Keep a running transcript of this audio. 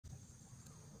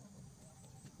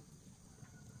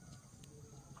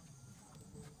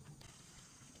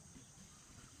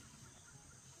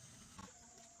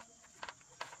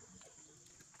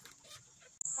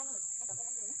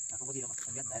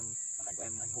em hoàn cảnh của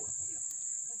em anh hộ không gì đâu.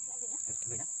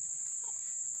 Về nhá.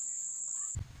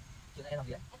 Trước đây em làm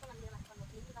gì đấy? Em có làm gì đâu, còn một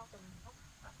tí rau từng ốc.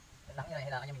 Em nắng như này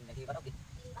hay là anh em mình đi bắt ốc đi?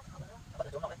 Đi bắt ốc. Bắt ở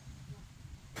chỗ nào đấy?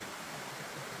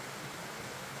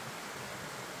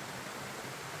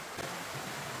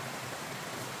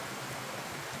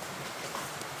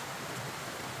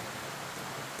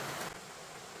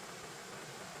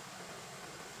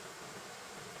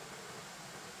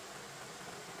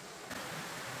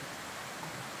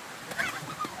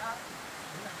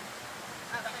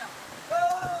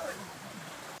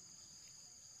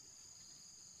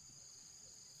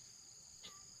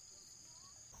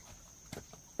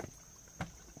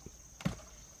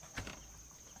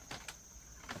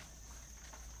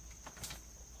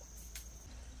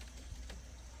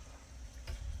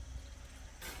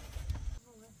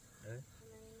 Hôm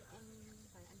nay em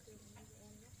phải ăn cơm với em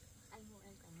nhé. Anh hộ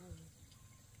em cả ngày.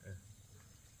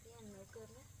 Thế em nấu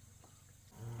cơm nhé.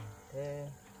 Thế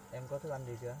em có thức ăn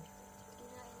gì chưa? Khi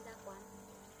nào em ra quán.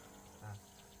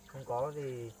 Không có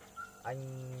thì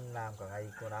anh làm cả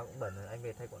ngày quần áo cũng bẩn rồi, anh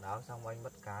về thay quần áo xong anh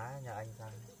bắt cá nhà anh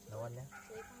sang nấu ăn nhé.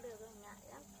 Thế không được đâu, ngại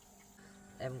lắm.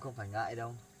 Em không phải ngại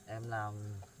đâu, em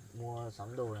làm mua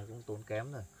sắm đồ này cũng tốn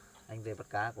kém rồi. Anh về bắt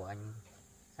cá của anh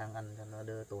sang ăn cho nó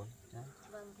đỡ tốn nhé.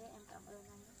 Vâng, thế em cảm ơn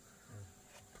anh nhé.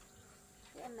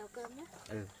 Thế em nấu cơm nhé.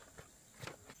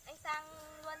 Anh sang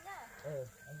luôn nhá.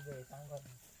 Anh về sang luôn.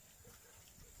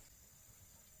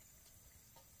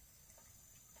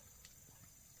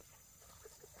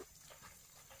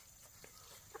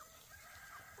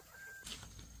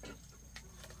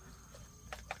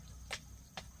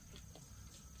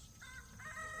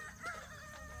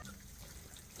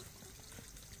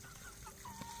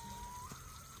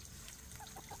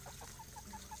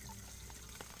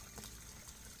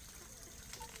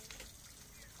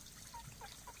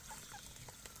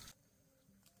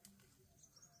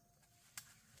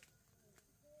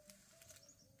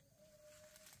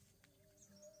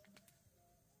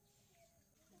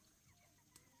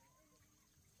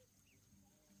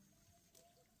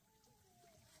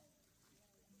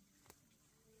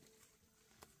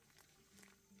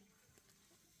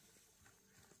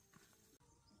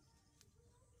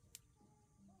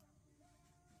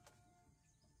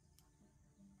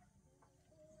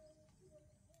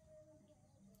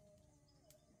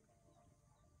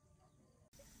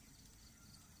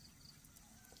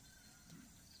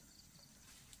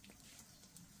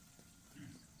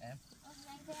 Em.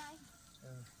 Anh thế anh.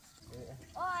 Em.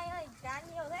 Anh ơi, cá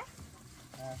nhiều thế.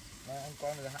 Anh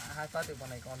con rồi, hai phát từ con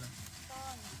này con này.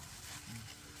 Con.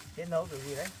 Thế nấu kiểu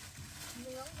gì đấy?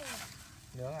 Nướng rồi.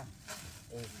 Nướng à?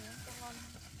 Nướng cho ngon.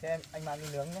 Thế anh mang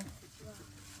đi nướng nhé. Vâng.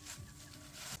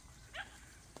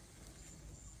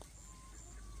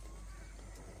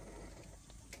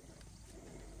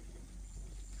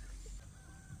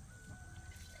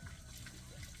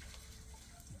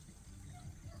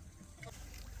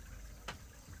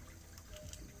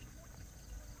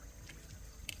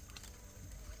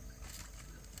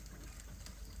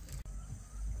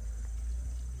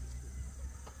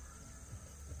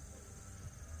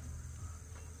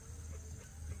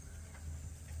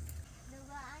 Được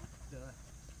rồi anh. Được rồi.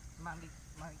 Mang đi,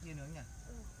 mang kia nướng nhỉ?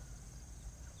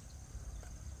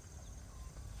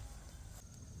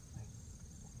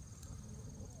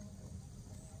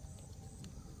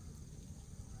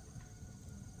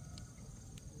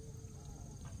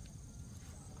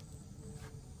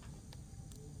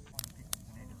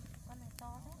 Con này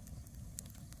to thế.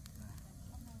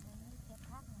 Con này lấy thịt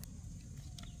khác này.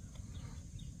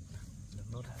 Được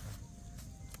nốt hả?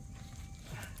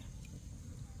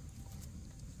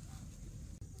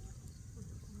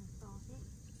 Con này to thế.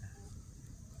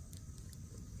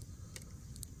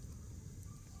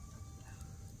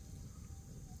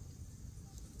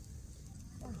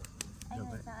 Anh Được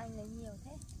ơi, đấy. sao anh lấy nhiều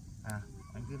thế?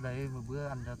 Anh cứ lấy một bữa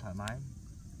ăn cho thoải mái.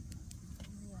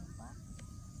 Nhiều quá.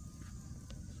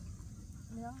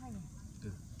 Nướng hay nhỉ?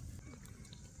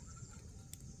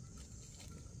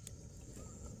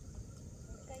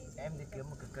 Em đi kiếm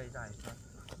một cái cây dài thôi.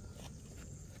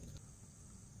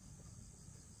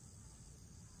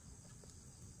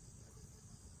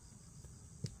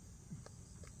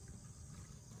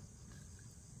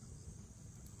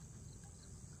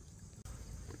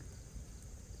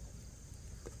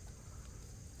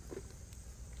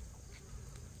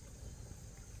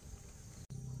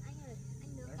 Anh ơi,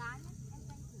 anh nướng cá nhé. Em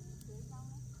tranh thủ tưới rau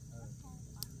nhé.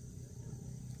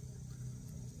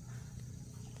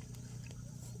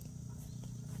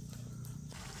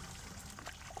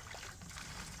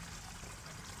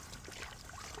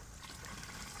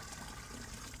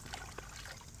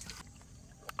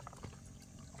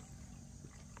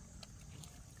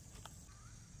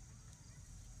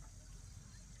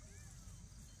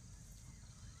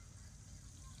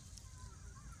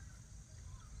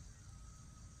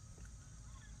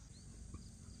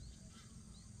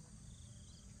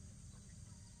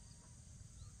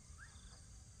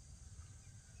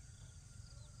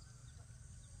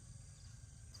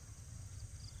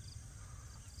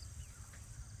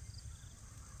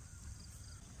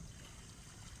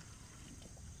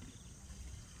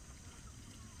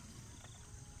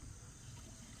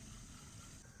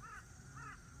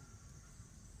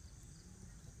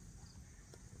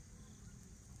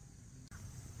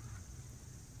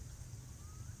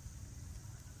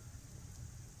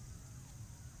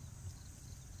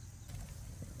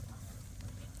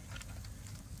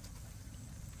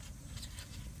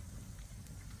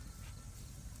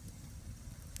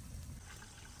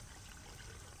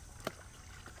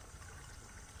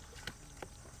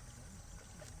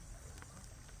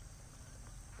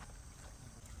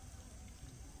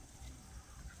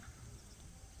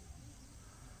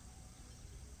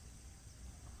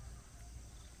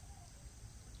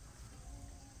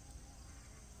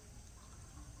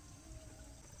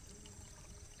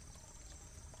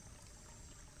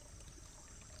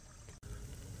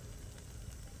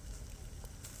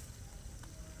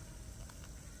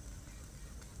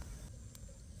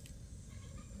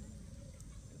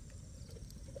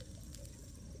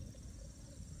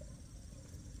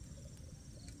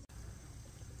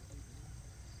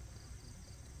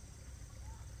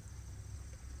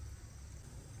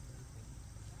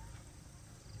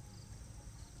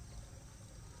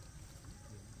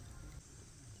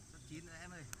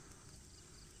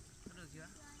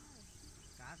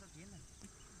 cá sắp chín này.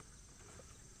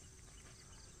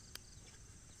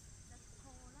 Đất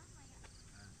khô lắm anh ạ.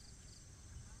 À.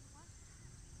 Nóng quá.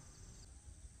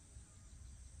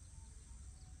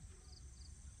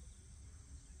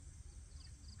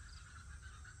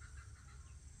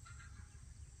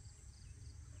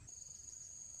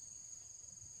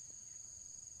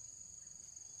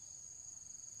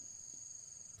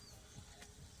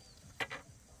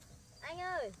 Anh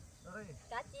ơi, Ơi.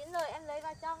 cá chín rồi em lấy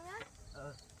vào trong nhá.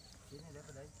 Chín này lấy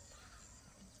vào đấy.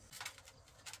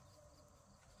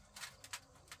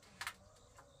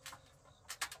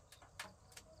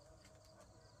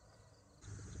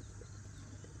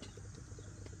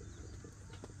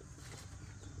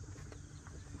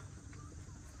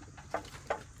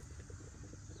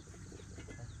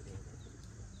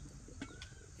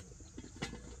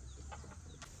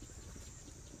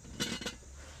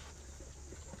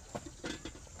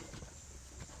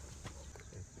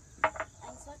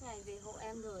 Anh suốt ngày về hộ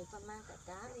em rồi còn mang cả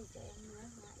cá đi cho em nữa,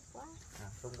 ngại quá. À,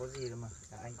 không có gì đâu mà,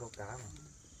 anh có cá mà.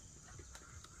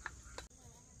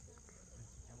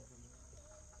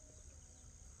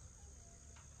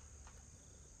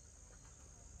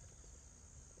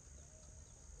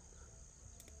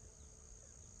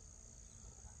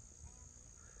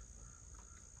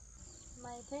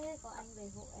 May thế có anh về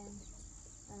hộ em.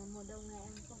 Mùa đông này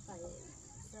em không phải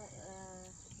sợ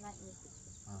lạnh gì.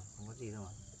 Không có gì đâu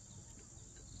mà.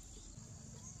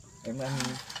 Em ăn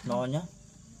no nhá.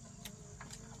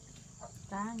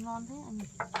 Cá ngon thế anh.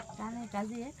 Cá này cá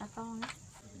gì ấy, cá to ấy.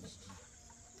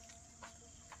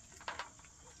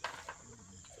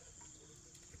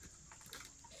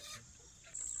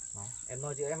 Đó, em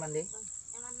no chưa em ăn đi. Vâng,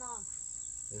 em ăn no.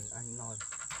 Anh no rồi.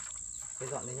 Thế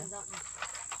dọn đi nhá. Dọn này.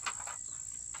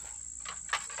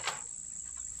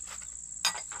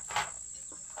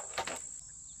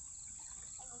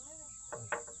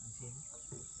 Anh xin.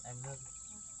 Em nước.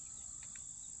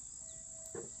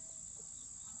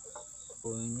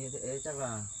 Như thế chắc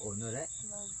là ổn rồi đấy.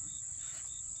 Vâng.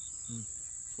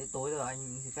 Thế tối rồi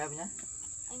anh xin phép nhé.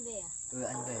 Anh về à?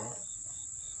 Anh về đấy.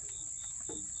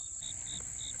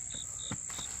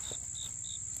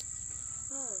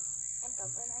 Em cảm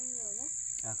ơn anh nhiều nhé.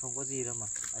 Không có gì đâu mà.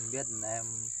 Anh biết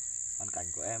em hoàn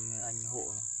cảnh của em, anh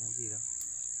hộ mà, không có gì đâu.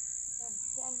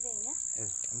 Thế anh về nhé.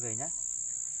 Anh về nhé.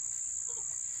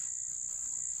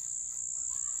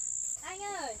 Anh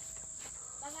ơi,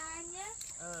 bye bye anh nhé.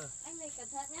 Anh về cẩn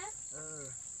thận nhé.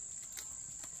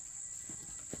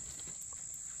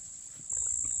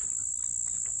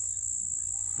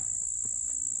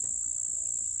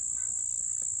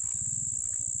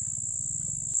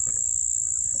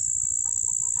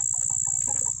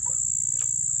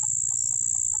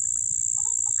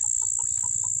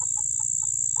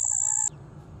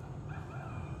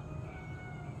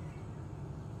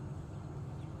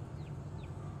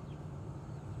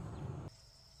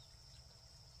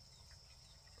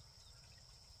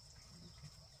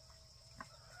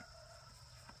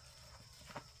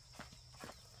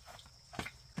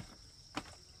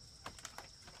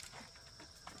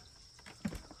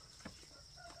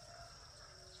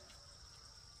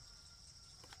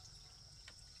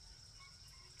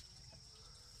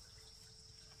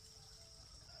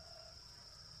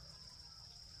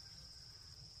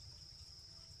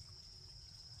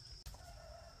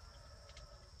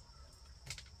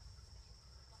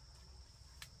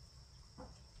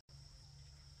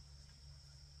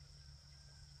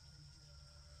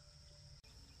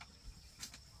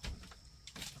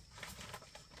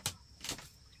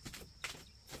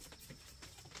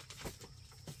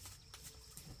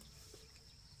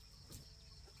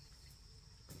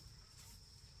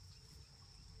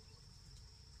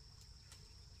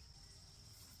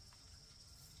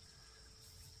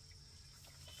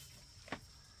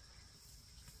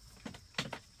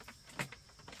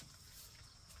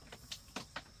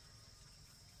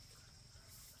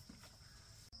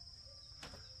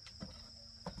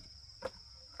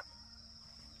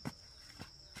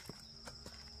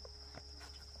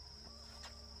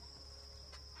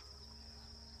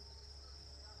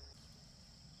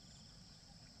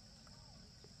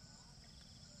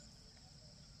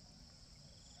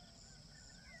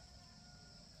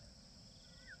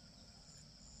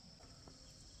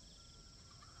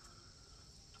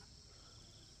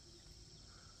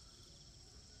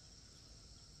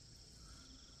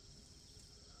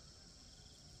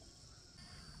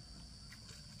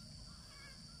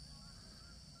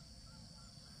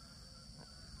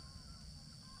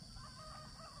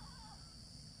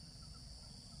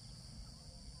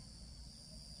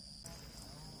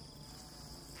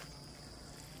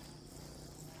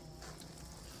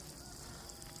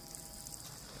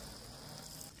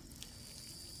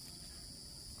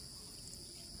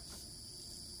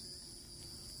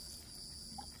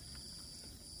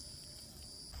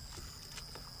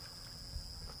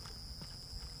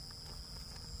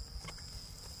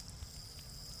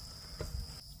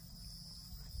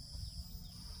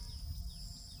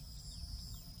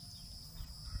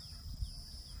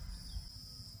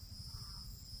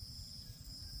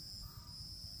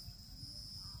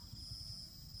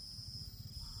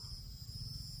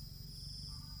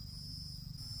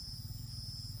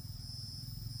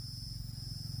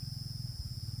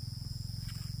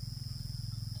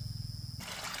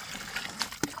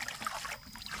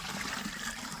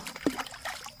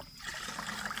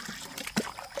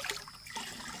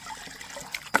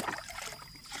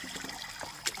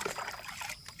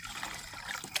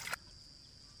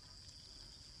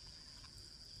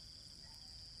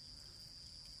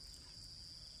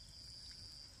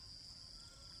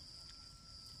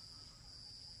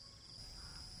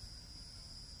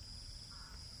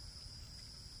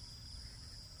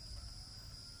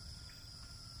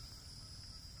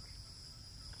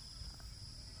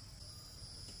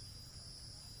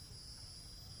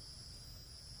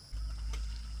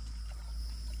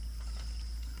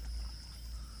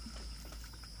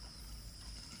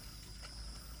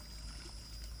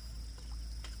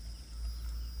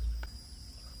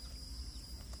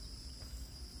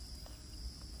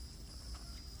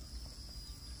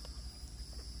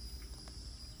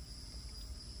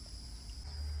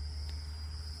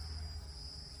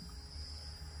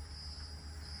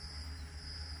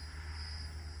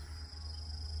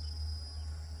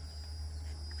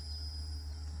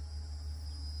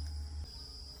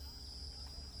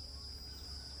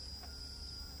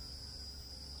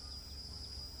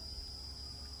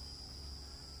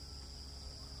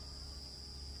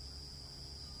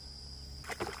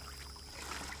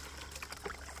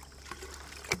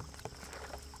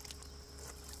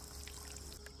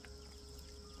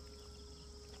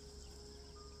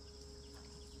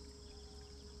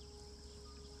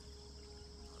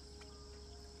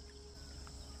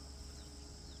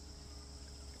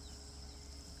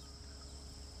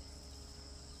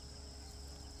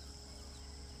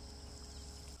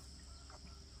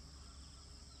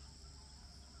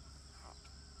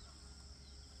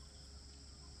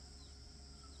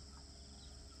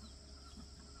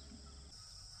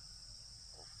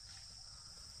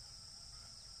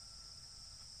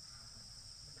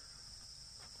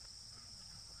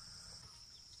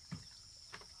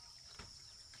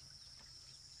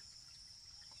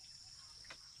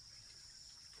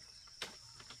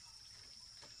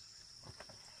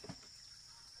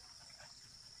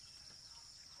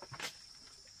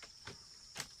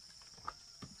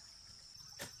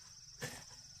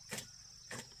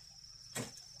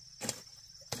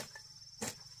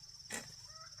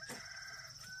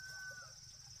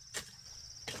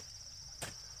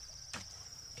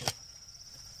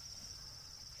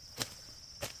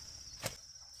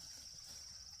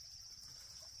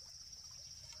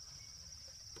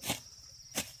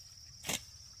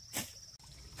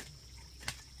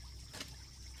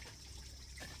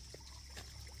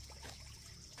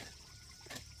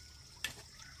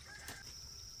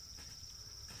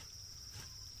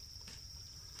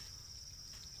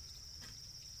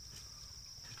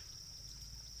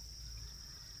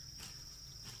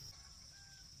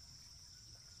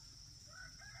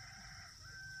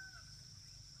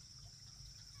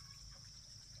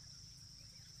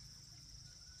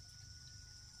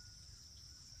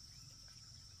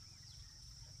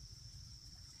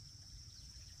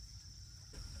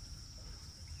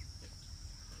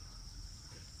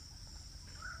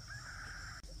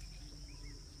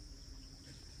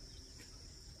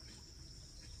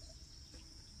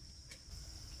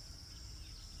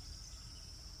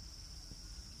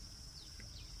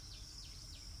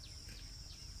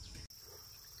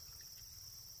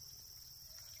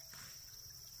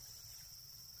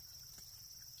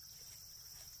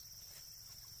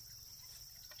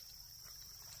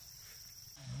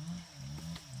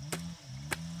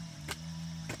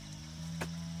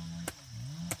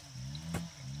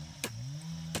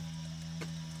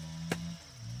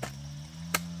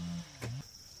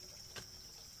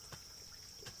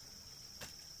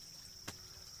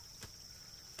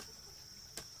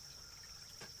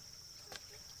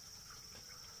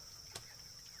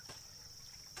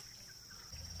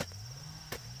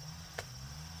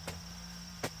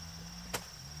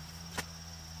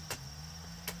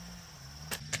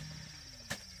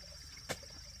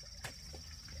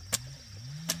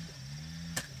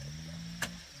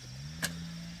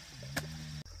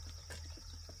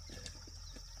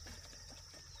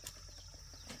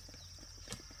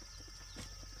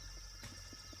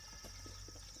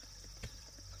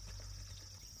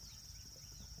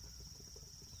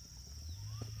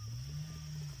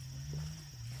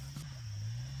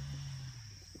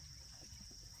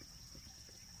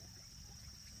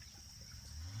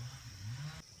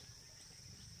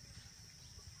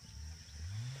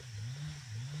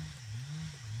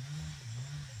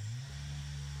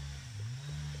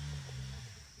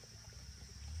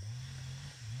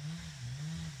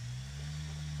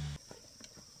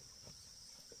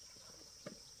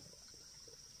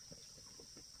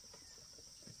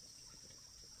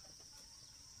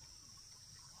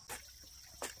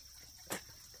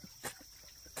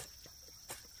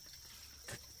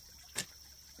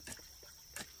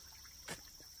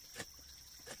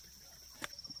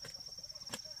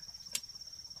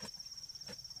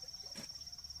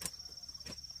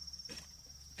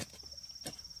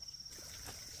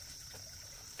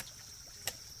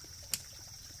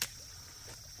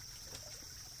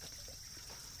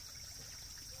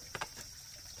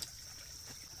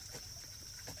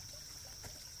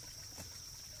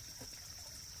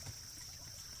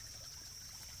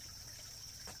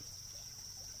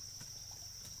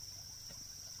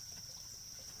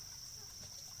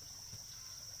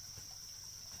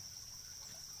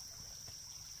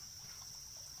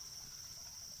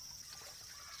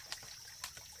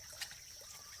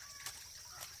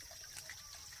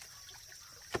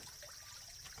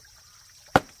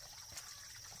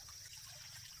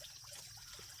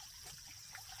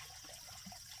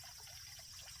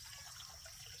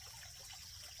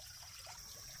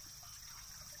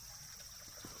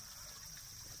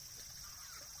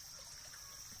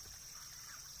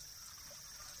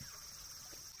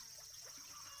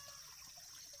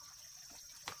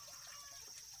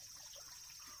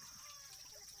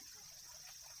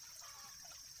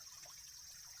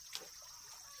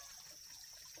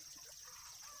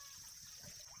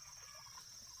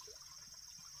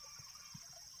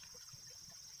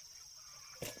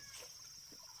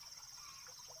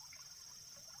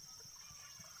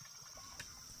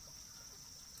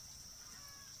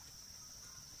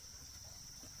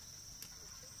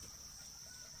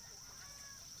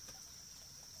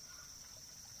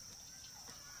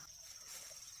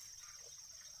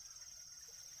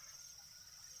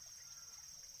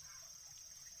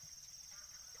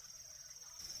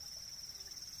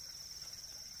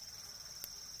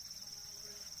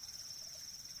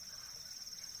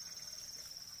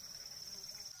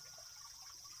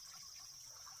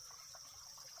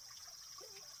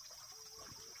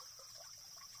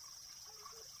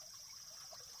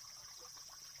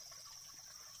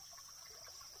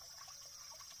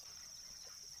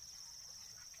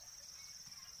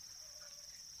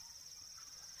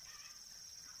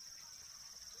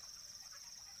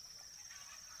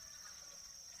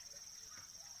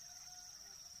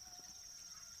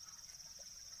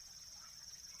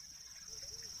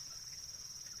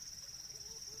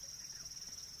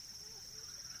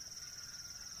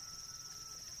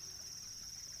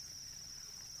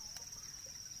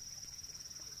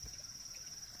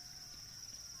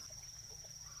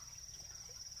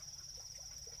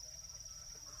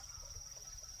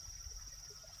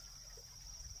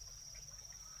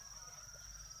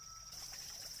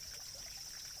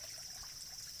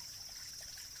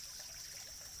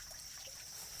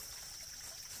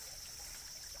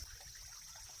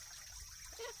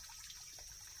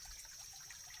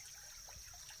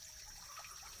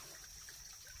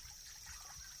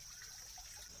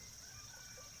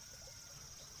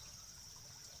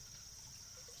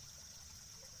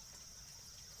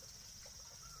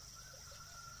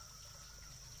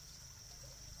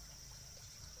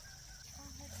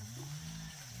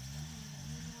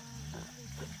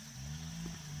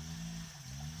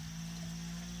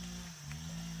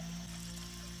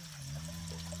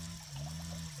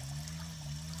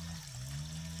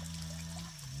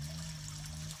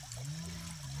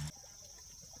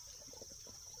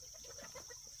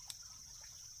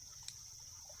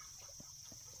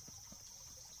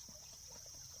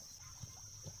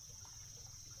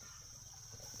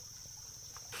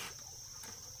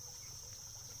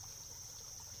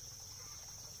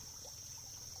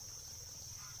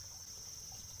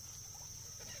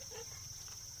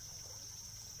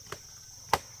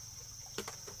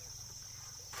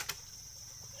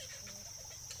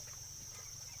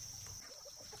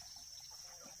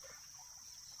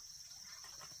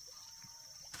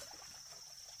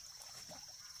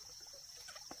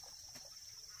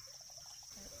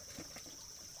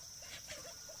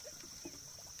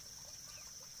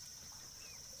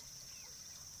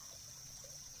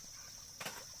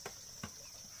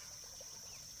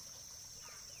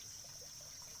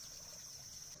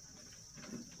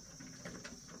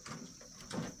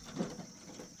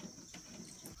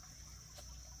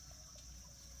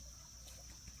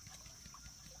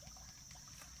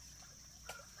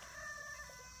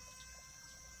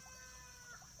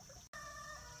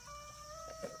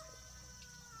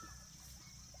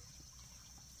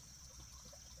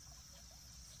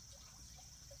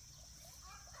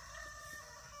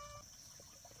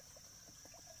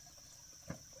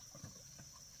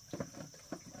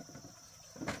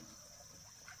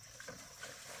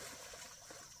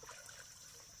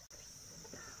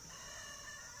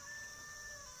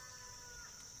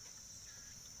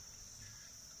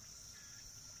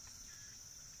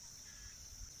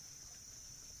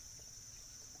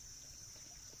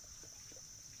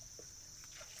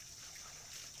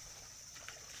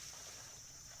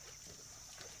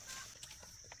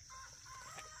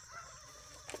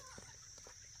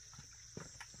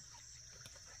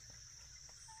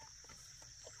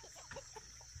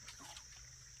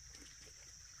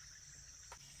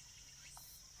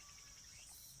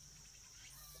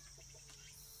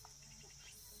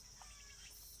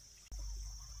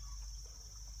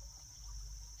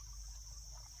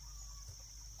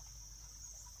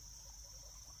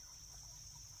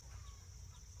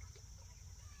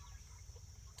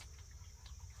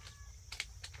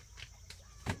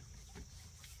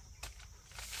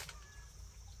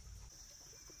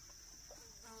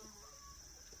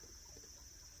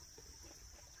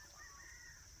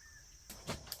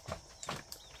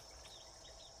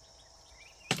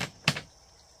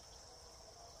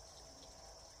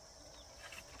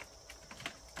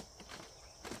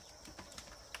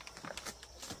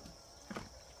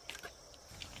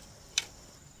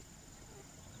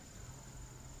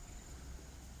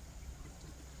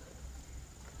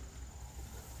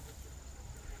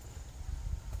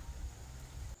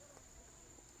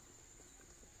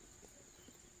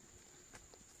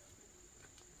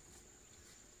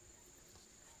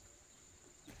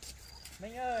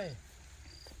 Minh ơi.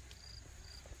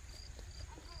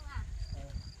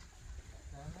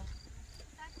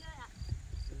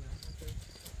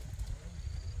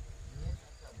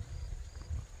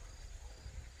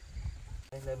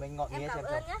 Rồi mình ngọn Em mía cảm xem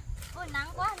ơn không? nhá. Ôi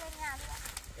nắng quá lên nhà đi ạ.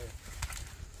 Ừ.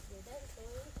 Để đây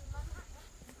tối mát mát.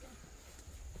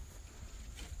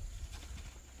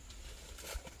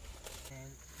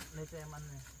 Lấy cho em ăn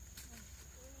này.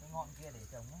 Cái ngọn kia để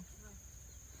trồng á.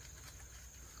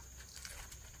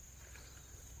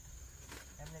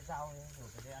 Em lấy rau đi, rủ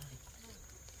cái đây ăn đi.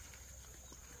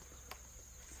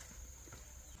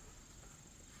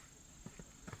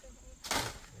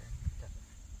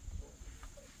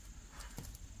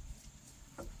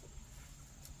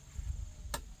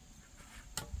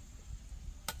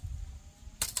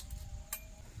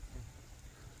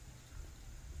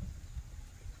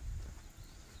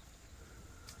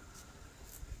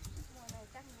 Mùa này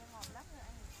chắc nó ngọt lắm rồi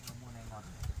anh. Mùa này ngọt.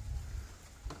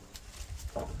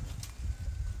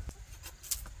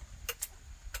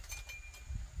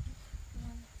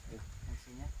 Ừ, em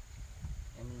xin nhé.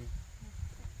 Em đi.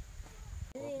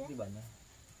 Cái Có gì cái đấy? gì bẩn này?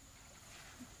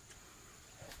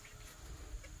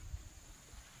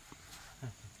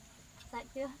 Sạch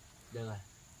chưa? Được rồi.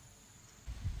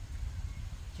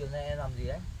 Chiều nay em làm gì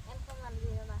đấy? Em không làm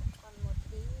gì đâu mà. Còn một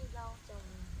tí rau trồng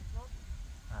nốt.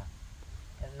 À,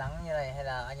 em nắng như này hay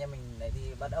là anh em mình lại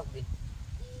đi bắt ốc đi?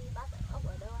 Đi bắt ốc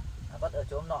ở đâu anh? À, bắt ở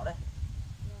chỗ hôm nọ đấy.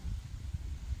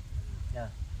 Nhờ.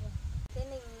 Thế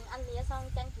mình ăn mía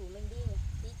xong tranh thủ mình đi nhỉ?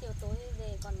 Tí chiều tối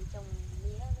về còn trồng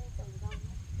mía với trồng rau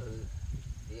nữa. Ừ,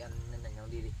 đi ăn nên là nhau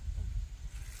đi đi.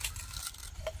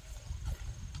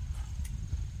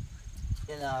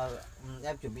 Nên là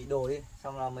em chuẩn bị đồ đi,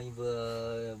 xong là mình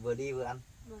vừa đi vừa ăn.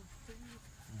 Vâng.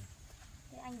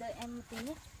 Thế anh đợi em một tí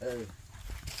nhé. Ừ.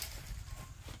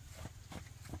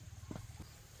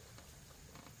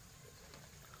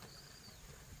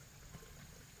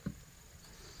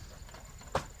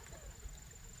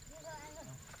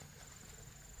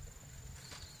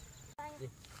 Đi.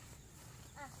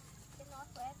 À, cái nón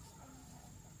của em.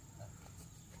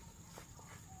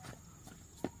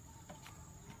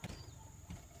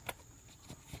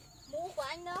 Mũ của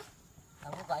anh đâu?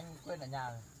 Ăn của anh quên ở nhà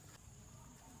rồi.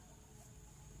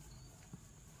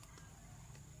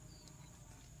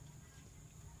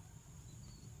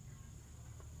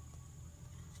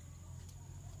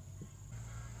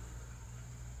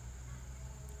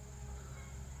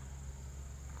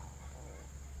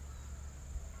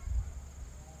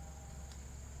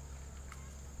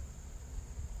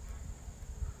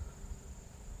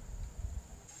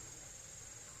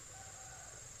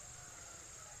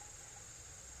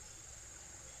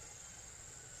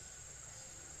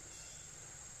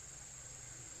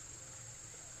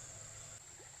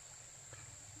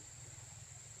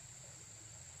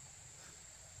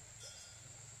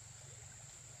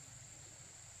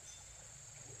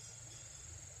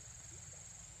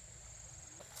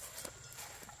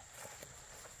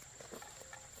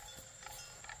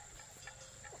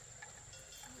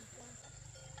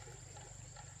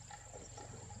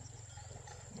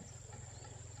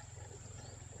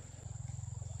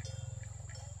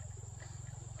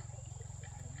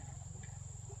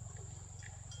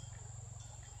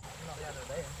 Nó ra rồi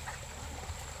đấy.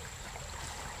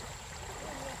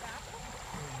 Nhiều cá.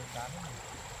 Nhiều cá lắm.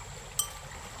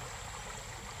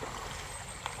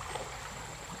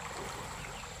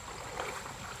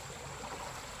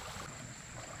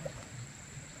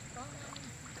 Có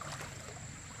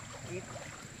Ít.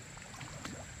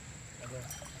 Ok.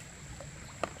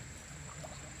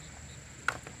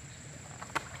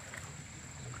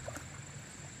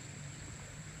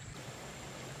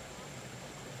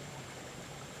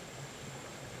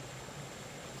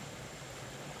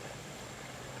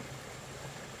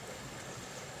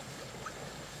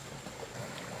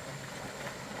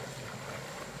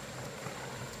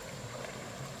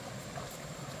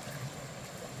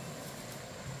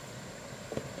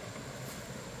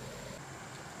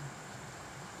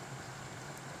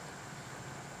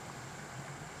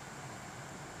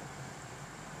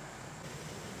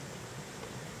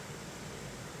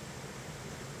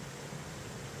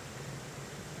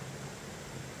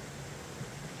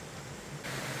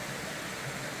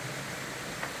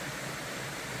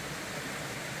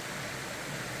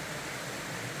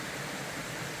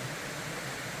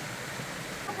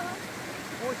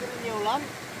 Ôi, chỗ này nhiều lắm.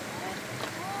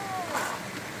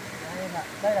 Đây là,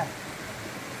 đây này.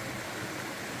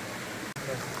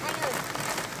 anh ơi,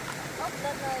 ốc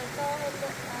đợt này to hơn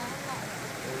đợt hôm nọ.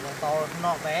 Ừ, nó to,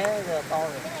 nọ bé giờ to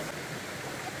rồi. Cái này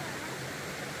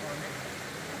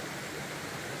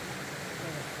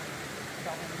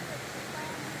Trong này.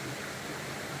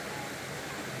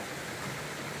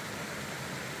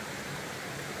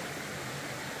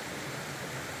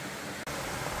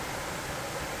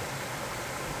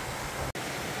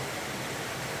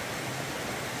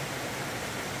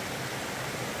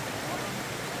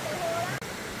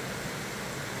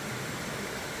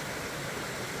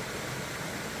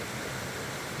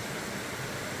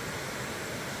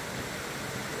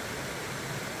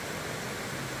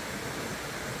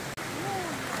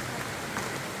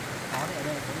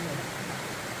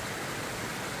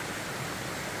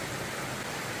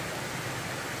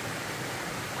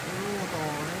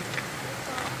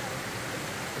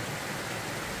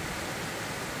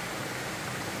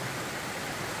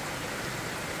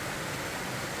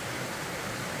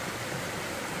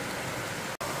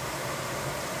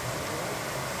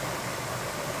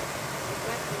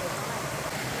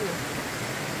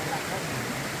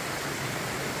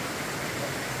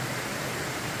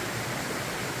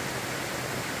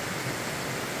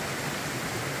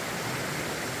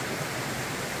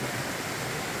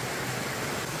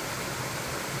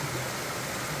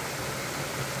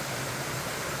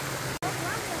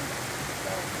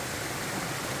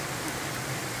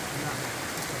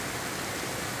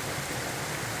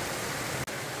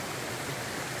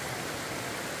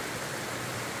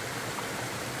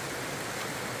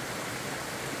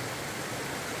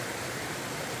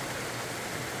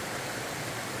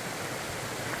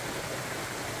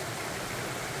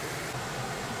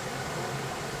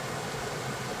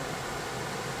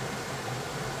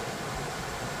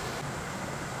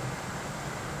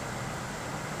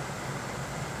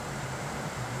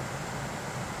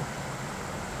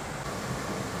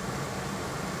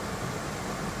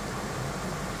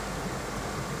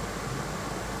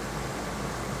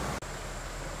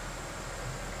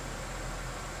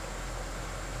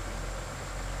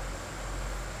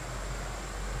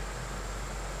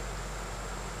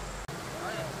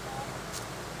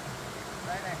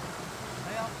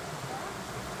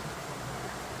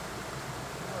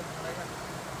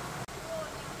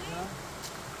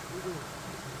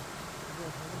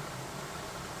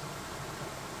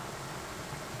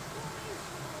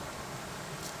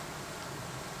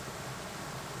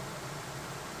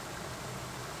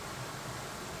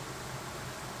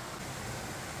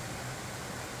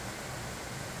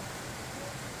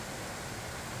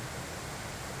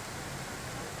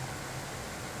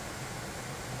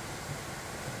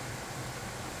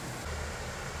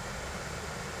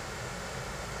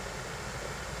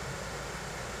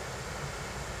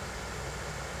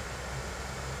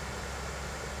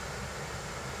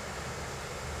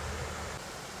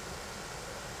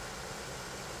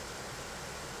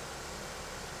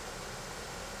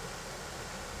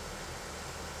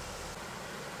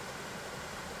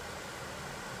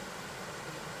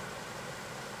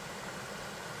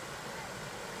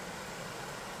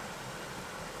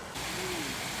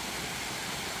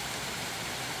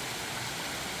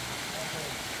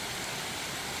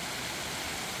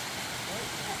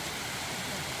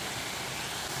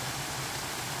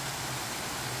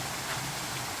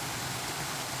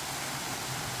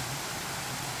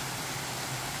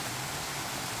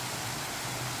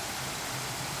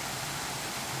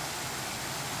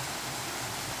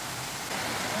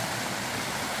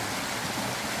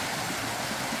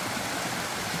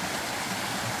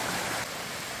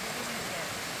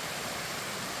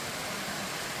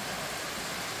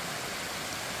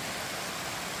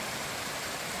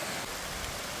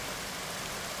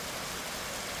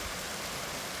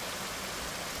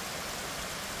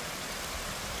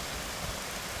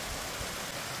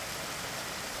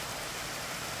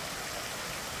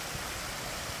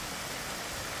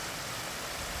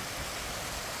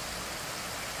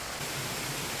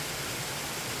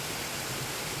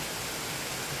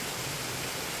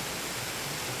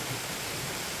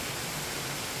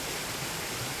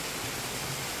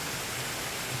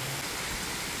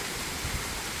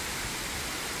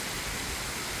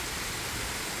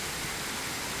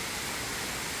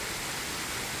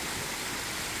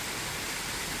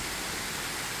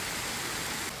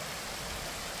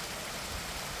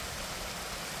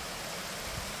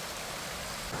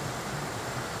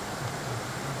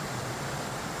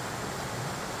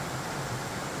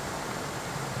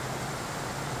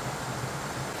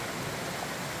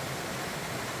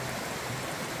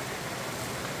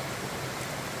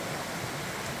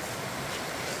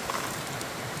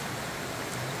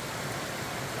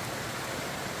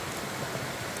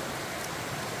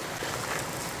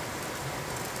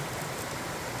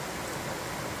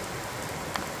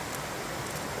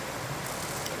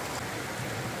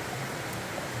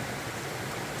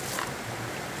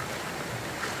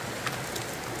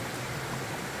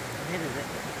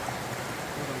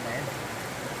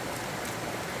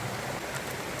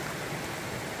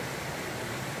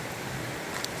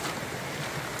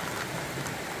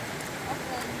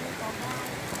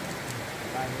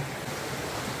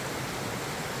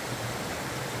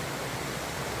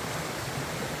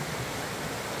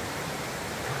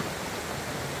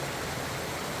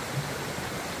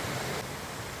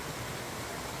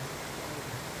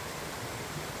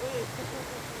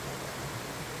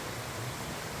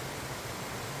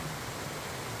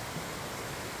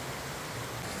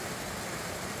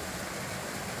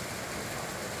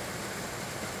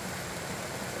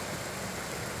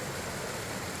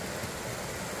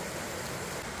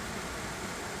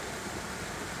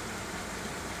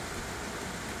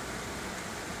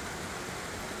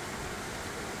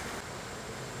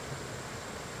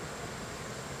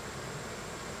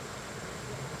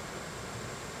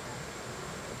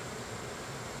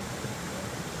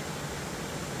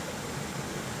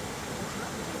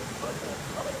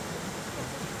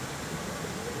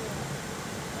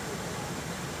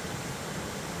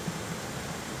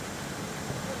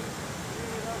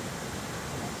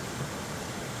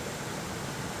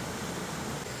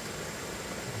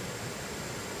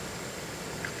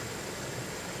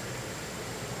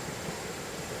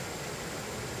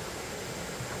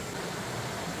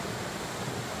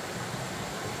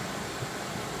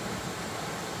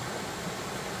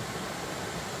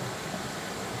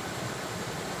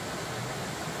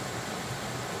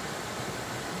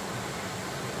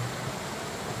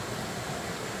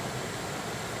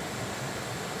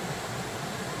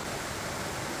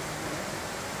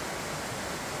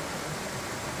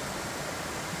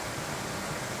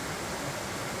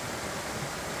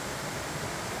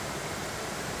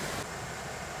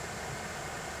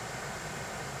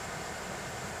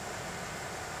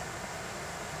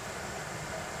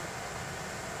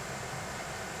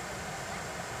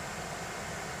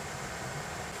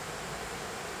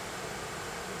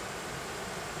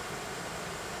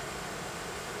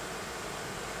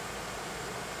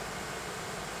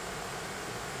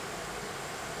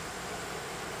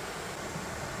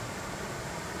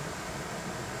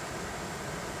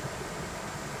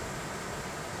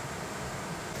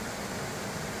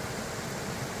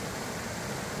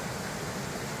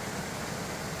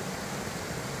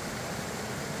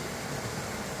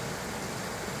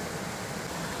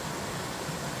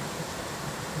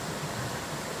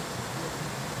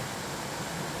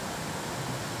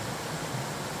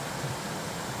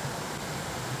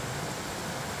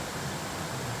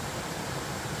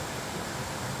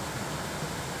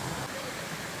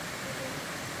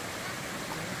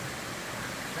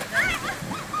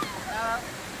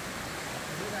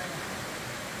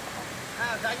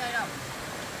 Anh này nào.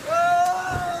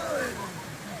 Ôi.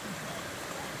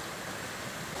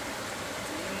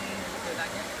 Để lại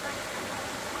nhé.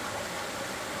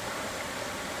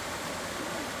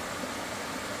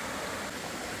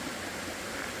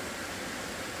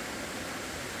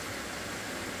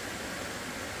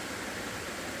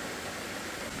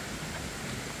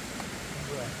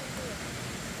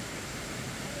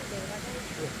 Để vào đây.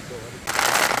 Đổ vào đi.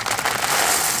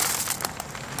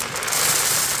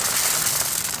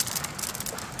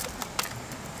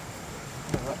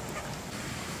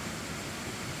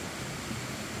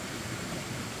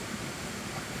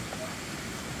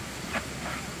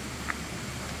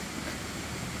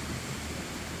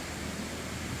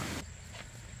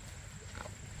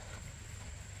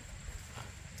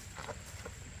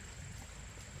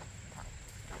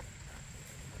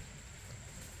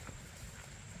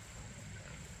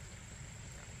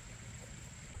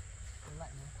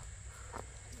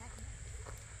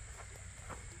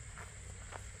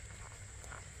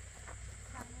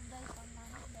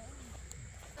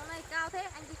 Cao thế,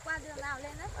 anh đi qua đường nào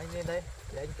lên đấy? Anh lên đây,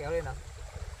 để anh kéo lên nào.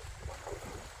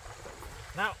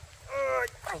 Nào.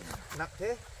 Nặng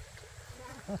thế.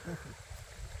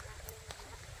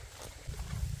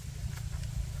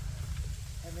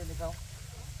 Em lên được không?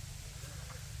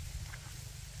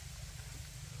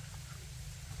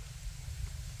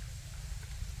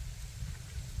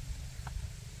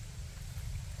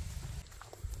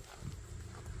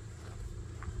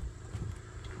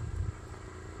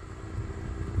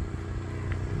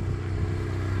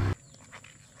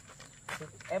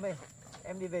 Em ơi,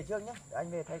 em đi về trước nhé, để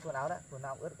anh về thay quần áo đã, quần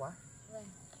áo ướt quá. Vâng,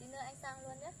 tí nữa anh sang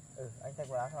luôn nhé. Ừ, anh thay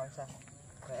quần áo xong anh sang.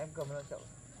 Rồi em cầm lên chậu.